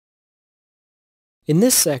In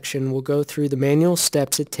this section, we'll go through the manual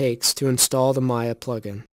steps it takes to install the Maya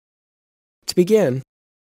plugin. To begin,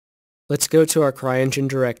 let's go to our CRYENGINE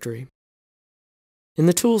directory. In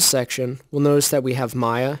the Tools section, we'll notice that we have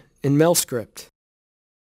Maya and Mailscript.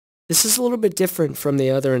 This is a little bit different from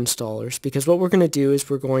the other installers because what we're going to do is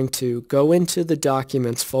we're going to go into the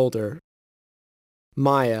Documents folder,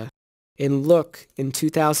 Maya, and look in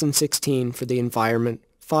 2016 for the environment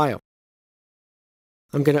file.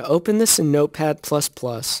 I'm going to open this in Notepad++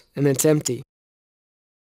 and it's empty.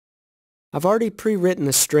 I've already pre-written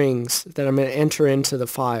the strings that I'm going to enter into the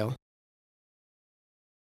file.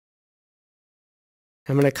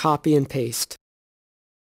 I'm going to copy and paste.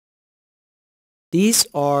 These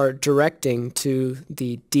are directing to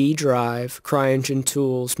the D drive, CRYENGINE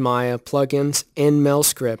Tools, Maya plugins, and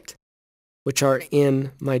Mailscript, which are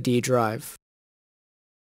in my D drive.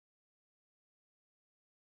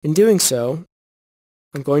 In doing so,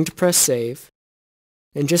 I'm going to press Save,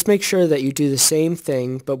 and just make sure that you do the same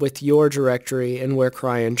thing but with your directory and where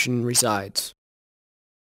CRYENGINE resides.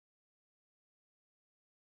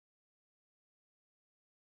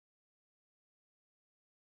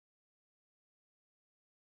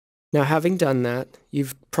 Now, having done that,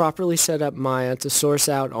 you've properly set up Maya to source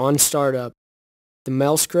out on startup the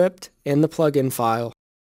Mailscript and the plugin file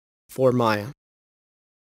for Maya.